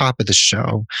very top of the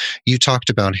show, you talked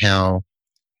about how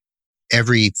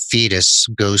every fetus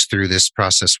goes through this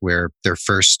process where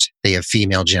they have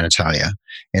female genitalia,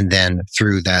 and then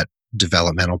through that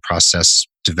developmental process,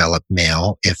 develop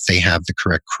male if they have the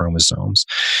correct chromosomes.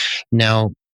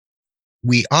 Now,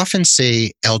 we often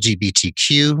say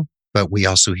LGBTQ, but we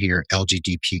also hear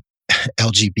LGBTQI.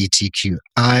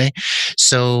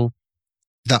 So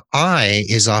the I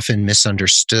is often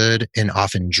misunderstood and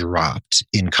often dropped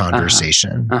in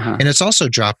conversation. And it's also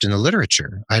dropped in the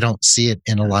literature. I don't see it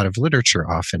in a lot of literature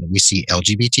often. We see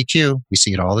LGBTQ, we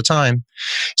see it all the time.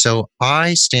 So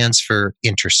I stands for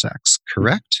intersex,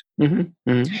 correct?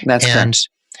 That's correct.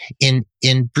 And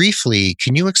in briefly,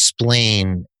 can you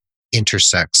explain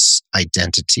intersex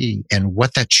identity and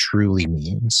what that truly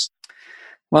means?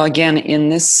 Well, again, in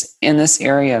this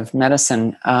area of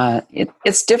medicine,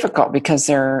 it's difficult because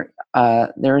there's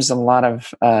a lot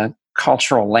of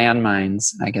cultural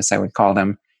landmines, I guess I would call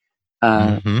them.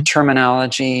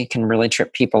 Terminology can really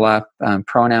trip people up.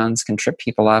 Pronouns can trip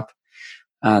people up.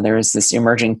 There is this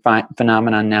emerging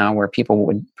phenomenon now where people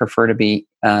would prefer to be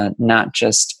not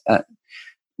just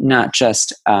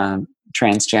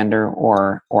transgender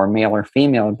or male or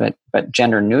female, but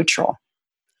gender neutral.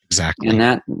 Exactly.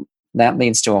 And that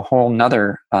leads to a whole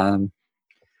nother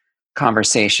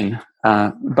conversation.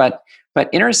 But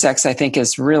intersex, I think,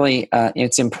 is really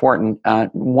it's important.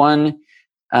 One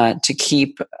to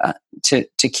keep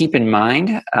in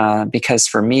mind, because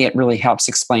for me it really helps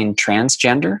explain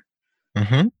transgender.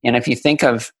 And if you think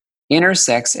of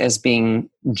intersex as being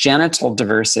genital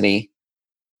diversity,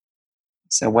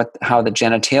 so how the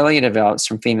genitalia develops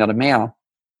from female to male,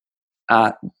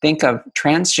 think of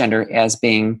transgender as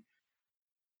being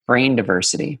brain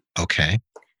diversity. Okay.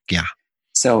 Yeah.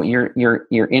 So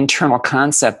your internal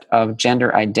concept of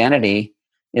gender identity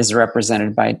is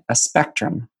represented by a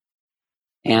spectrum,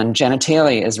 and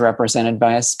genitalia is represented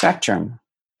by a spectrum,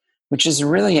 which is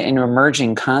really an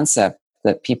emerging concept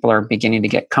that people are beginning to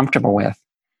get comfortable with.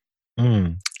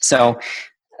 Mm. So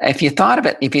if you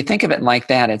think of it like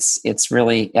that, it's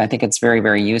really, I think it's very,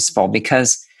 very useful,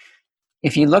 because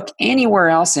if you look anywhere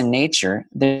else in nature,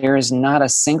 there is not a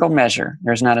single measure,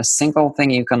 there's not a single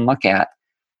thing you can look at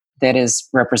that is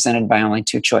represented by only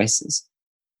two choices.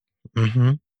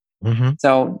 Mm-hmm. Mm-hmm.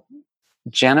 So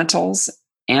genitals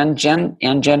and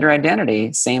gender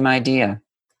identity, same idea.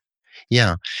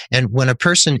 Yeah. And when a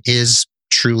person is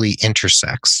truly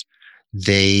intersex,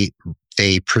 they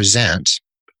present,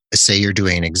 say you're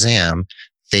doing an exam,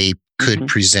 they could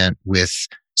present with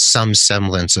some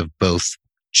semblance of both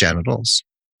genitals,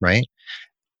 right?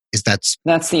 That's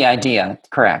the idea,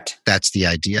 correct? That's the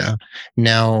idea.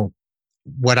 Now,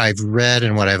 what I've read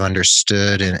and what I've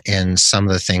understood and some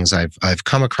of the things I've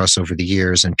come across over the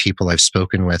years and people I've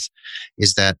spoken with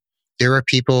is that there are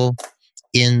people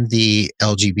in the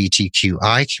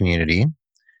LGBTQI community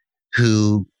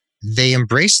who they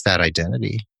embrace that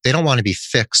identity. They don't want to be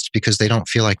fixed because they don't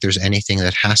feel like there's anything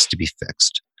that has to be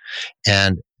fixed.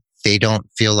 And they don't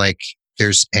feel like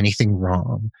there's anything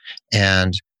wrong.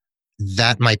 And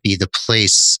that might be the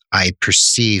place I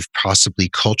perceive possibly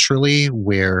culturally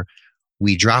where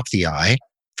we drop the I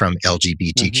from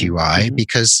LGBTQI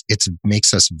because it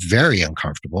makes us very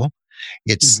uncomfortable.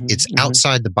 It's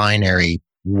outside the binary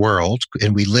world,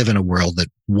 and we live in a world that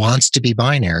wants to be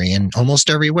binary in almost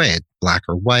every way, black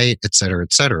or white, et cetera,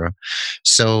 et cetera.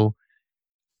 So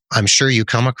I'm sure you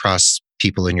come across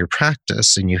people in your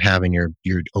practice, and you have in your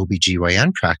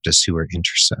OBGYN practice who are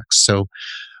intersex. So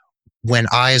when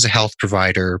I, as a health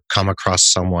provider, come across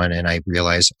someone and I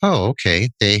realize, oh, okay,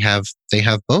 they have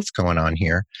both going on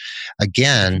here.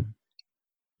 Again,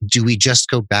 do we just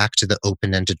go back to the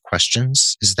open-ended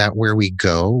questions? Is that where we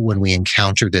go when we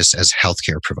encounter this as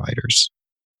healthcare providers?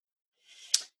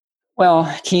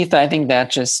 Well, Keith, I think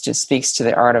that just speaks to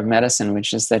the art of medicine,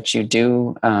 which is that you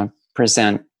do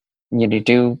you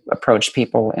do approach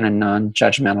people in a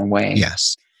non-judgmental way.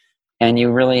 Yes. And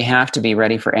you really have to be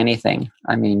ready for anything.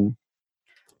 I mean,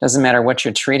 doesn't matter what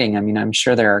you're treating. I mean, I'm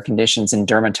sure there are conditions in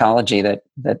dermatology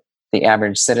that the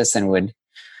average citizen would,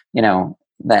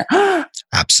 that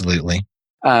absolutely.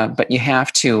 But you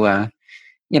have to,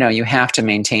 you have to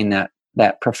maintain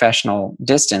that professional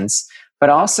distance,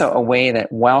 but also a way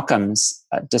that welcomes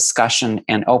discussion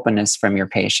and openness from your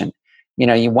patient.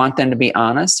 You want them to be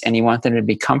honest, and you want them to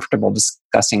be comfortable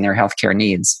discussing their healthcare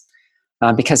needs,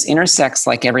 because intersex,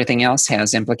 like everything else,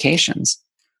 has implications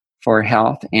for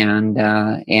health and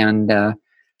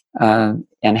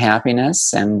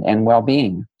happiness and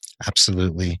well-being.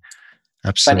 Absolutely.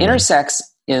 But intersex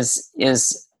is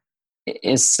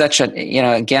such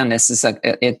a, again, this is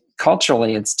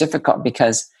culturally it's difficult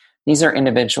because these are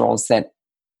individuals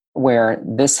where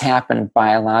this happened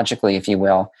biologically, if you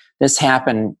will. This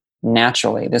happened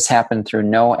naturally. This happened through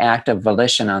no act of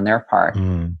volition on their part.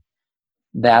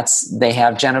 They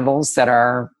have genitals that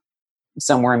are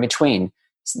somewhere in between.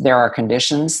 There are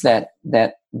conditions that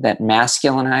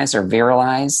masculinize or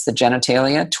virilize the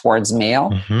genitalia towards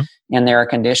male, and there are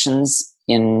conditions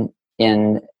in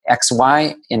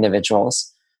XY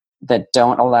individuals that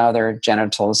don't allow their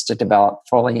genitals to develop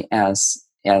fully as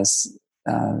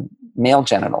male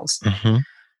genitals.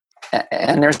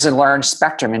 And there's a large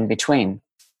spectrum in between.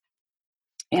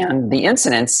 And the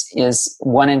incidence is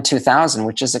 1 in 2,000,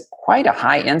 which is quite a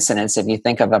high incidence if you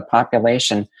think of a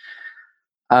population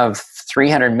of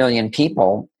 300 million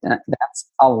people. That's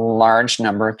a large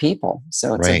number of people.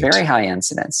 So it's a very high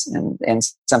incidence, and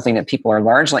something that people are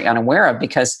largely unaware of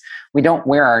because we don't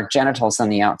wear our genitals on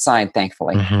the outside,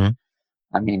 thankfully. I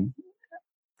mean,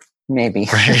 maybe.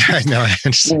 Right. No, I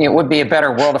understand. It would be a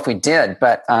better world if we did,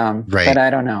 but I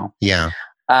don't know. Yeah.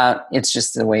 It's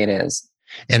just the way it is.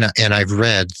 And I've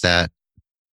read that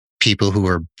people who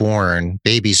are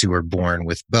babies who are born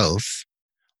with both,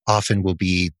 often will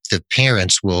be the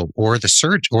parents or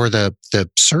the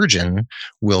surgeon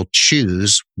will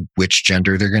choose which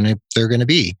gender they're going to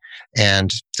be,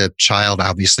 and the child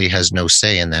obviously has no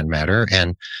say in that matter,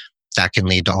 and that can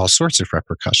lead to all sorts of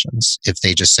repercussions if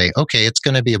they just say, okay, it's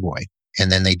going to be a boy, and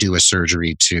then they do a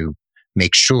surgery to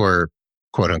make sure,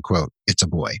 quote unquote, it's a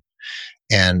boy,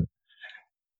 and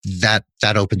that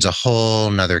opens a whole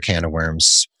nother can of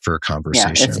worms for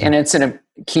conversation.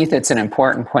 Keith, it's an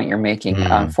important point you're making.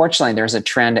 Fortunately, there's a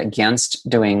trend against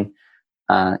doing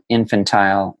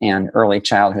infantile and early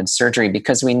childhood surgery,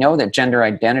 because we know that gender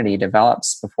identity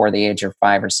develops before the age of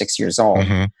 5 or 6 years old.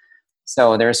 Mm-hmm.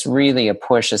 So there's really a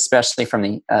push, especially from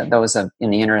the those in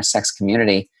the intersex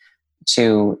community,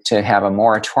 to have a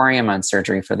moratorium on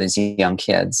surgery for these young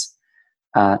kids.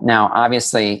 Now,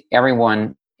 obviously,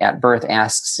 everyone at birth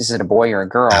asks, is it a boy or a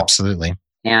girl? Absolutely.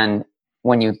 And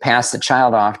when you pass the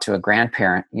child off to a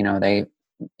grandparent,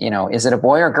 is it a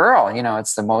boy or a girl?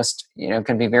 It's the most, it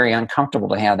can be very uncomfortable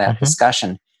to have that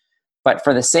discussion. But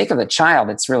for the sake of the child,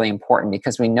 it's really important,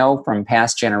 because we know from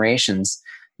past generations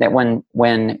that when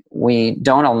we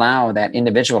don't allow that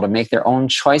individual to make their own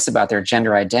choice about their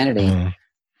gender identity,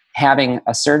 having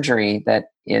a surgery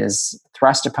that is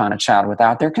thrust upon a child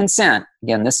without their consent,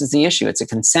 again, this is the issue, it's a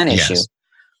consent issue.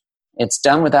 It's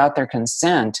done without their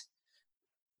consent.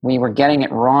 We were getting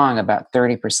it wrong about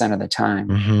 30% of the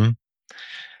time.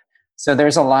 So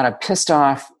there's a lot of pissed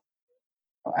off,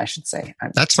 I should say,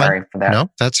 I'm that's sorry fine. for that.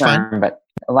 No, that's term, fine. But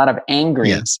a lot of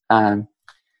angry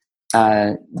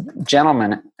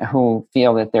gentlemen who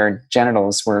feel that their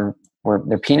genitals their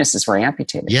penises were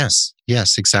amputated. Yes,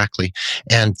 exactly.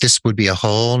 And this would be a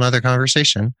whole nother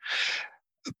conversation.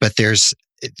 But there's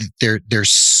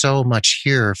so much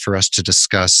here for us to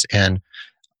discuss, and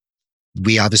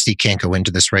we obviously can't go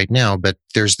into this right now, but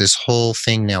there's this whole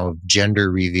thing now of gender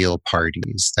reveal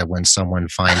parties, that when someone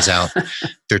finds out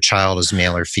their child is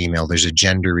male or female, there's a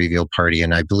gender reveal party.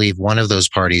 And I believe one of those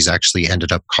parties actually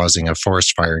ended up causing a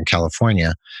forest fire in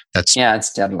California.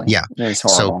 It's deadly. Yeah. It's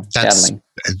horrible. So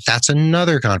that's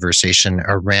another conversation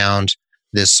around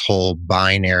this whole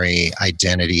binary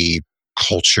identity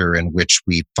culture in which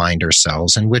we find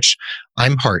ourselves, in which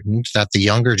I'm heartened that the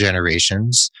younger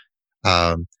generations,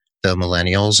 the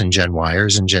millennials and Gen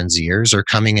Yers and Gen Zers, are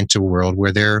coming into a world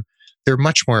where they're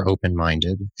much more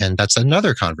open-minded. And that's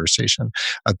another conversation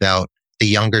about the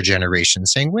younger generation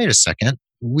saying, wait a second,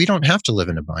 we don't have to live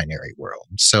in a binary world.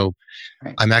 So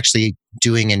I'm actually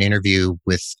doing an interview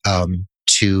with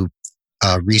two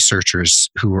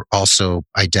researchers who are also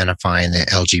identifying the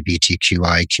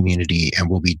LGBTQI community, and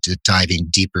we'll be diving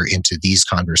deeper into these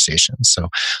conversations. So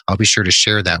I'll be sure to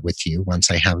share that with you once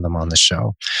I have them on the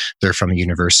show. They're from a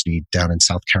university down in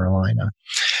South Carolina.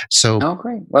 So,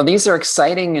 great. Well, these are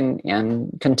exciting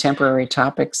and contemporary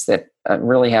topics that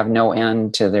really have no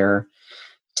end to the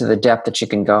depth that you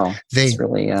can go. It's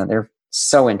really, they're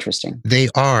so interesting. They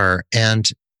are. And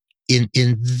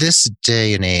in this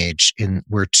day and age,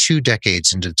 we're 2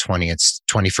 decades into the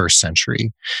 21st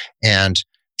century, and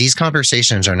these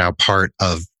conversations are now part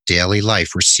of daily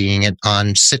life. We're seeing it on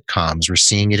sitcoms, we're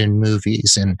seeing it in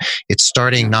movies, and it's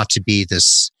starting not to be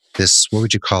this what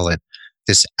would you call it?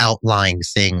 This outlying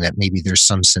thing that maybe there's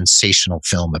some sensational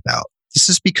film about. This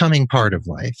is becoming part of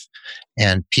life,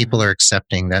 and people are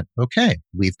accepting that, okay,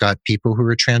 we've got people who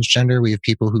are transgender, we have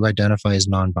people who identify as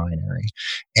non-binary.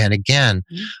 And again,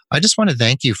 I just want to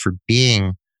thank you for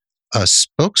being a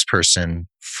spokesperson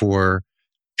for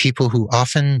people who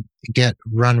often get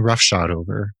run roughshod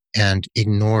over and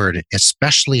ignored,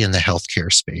 especially in the healthcare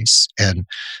space. And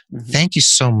thank you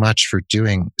so much for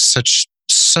doing such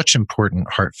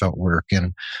important, heartfelt work.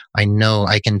 And I know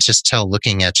I can just tell,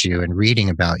 looking at you and reading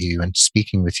about you and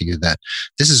speaking with you, that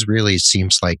this is really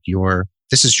seems like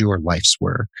this is your life's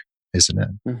work, isn't it?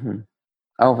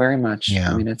 Oh, very much.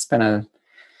 Yeah. I mean, it's been an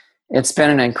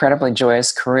incredibly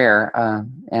joyous career.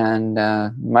 And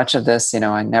much of this,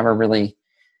 I never really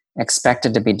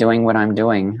expected to be doing what I'm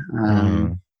doing.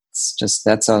 It's just,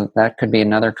 that could be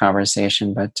another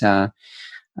conversation, but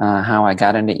how I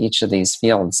got into each of these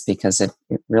fields, because it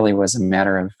really was a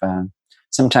matter of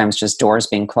sometimes just doors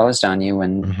being closed on you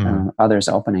and others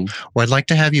opening. Well, I'd like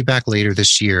to have you back later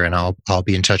this year, and I'll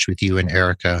be in touch with you and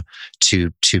Erica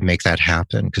to make that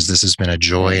happen, because this has been a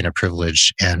joy and a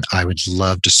privilege, and I would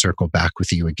love to circle back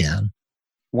with you again.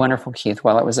 Wonderful, Keith.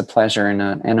 Well, it was a pleasure and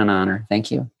an honor. Thank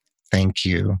you. Thank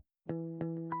you.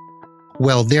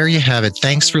 Well, there you have it.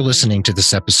 Thanks for listening to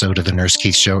this episode of The Nurse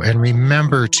Keith Show. And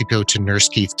remember to go to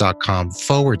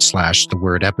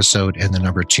nursekeith.com/episode and the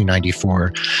number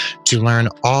 294 to learn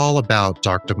all about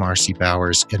Dr. Marcy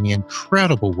Bowers and the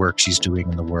incredible work she's doing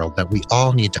in the world that we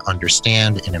all need to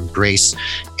understand and embrace,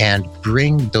 and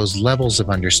bring those levels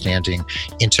of understanding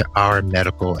into our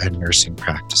medical and nursing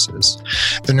practices.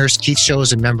 The Nurse Keith Show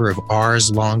is a member of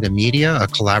Ars Longa Media, a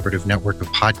collaborative network of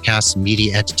podcasts,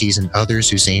 media entities, and others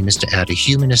whose aim is to add a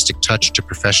humanistic touch to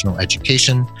professional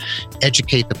education,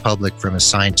 educate the public from a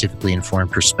scientifically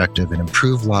informed perspective, and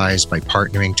improve lives by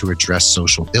partnering to address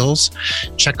social ills.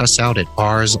 Check us out at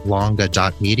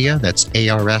arslonga.media. That's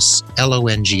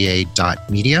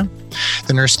ARSLONGA.media.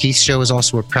 The Nurse Keith Show is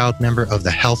also a proud member of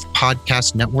the Health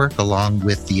Podcast Network, along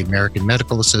with the American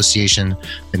Medical Association,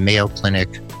 the Mayo Clinic,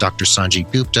 Dr. Sanjay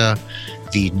Gupta,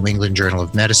 the New England Journal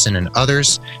of Medicine, and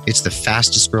others. It's the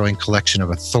fastest growing collection of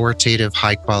authoritative,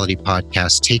 high-quality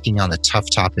podcasts taking on the tough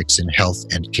topics in health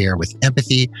and care with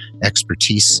empathy,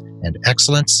 expertise, and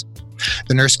excellence.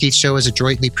 The Nurse Keith Show is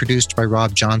adroitly produced by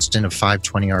Rob Johnston of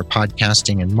 520R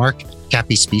Podcasting, and Mark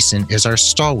Cappy Speeson is our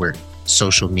stalwart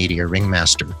social media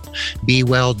ringmaster. Be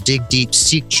well, dig deep,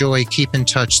 seek joy, keep in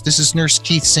touch. This is Nurse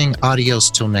Keith saying adios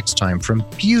till next time from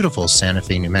beautiful Santa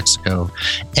Fe, New Mexico,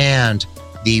 and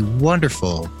the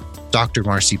wonderful Dr.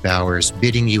 Marcy Bowers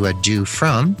bidding you adieu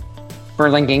from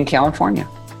Burlingame, California.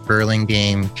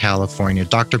 Burlingame, California.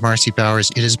 Dr. Marcy Bowers,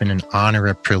 it has been an honor,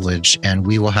 a privilege, and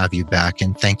we will have you back.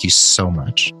 And thank you so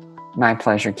much. My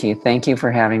pleasure, Keith. Thank you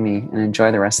for having me, and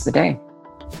enjoy the rest of the day.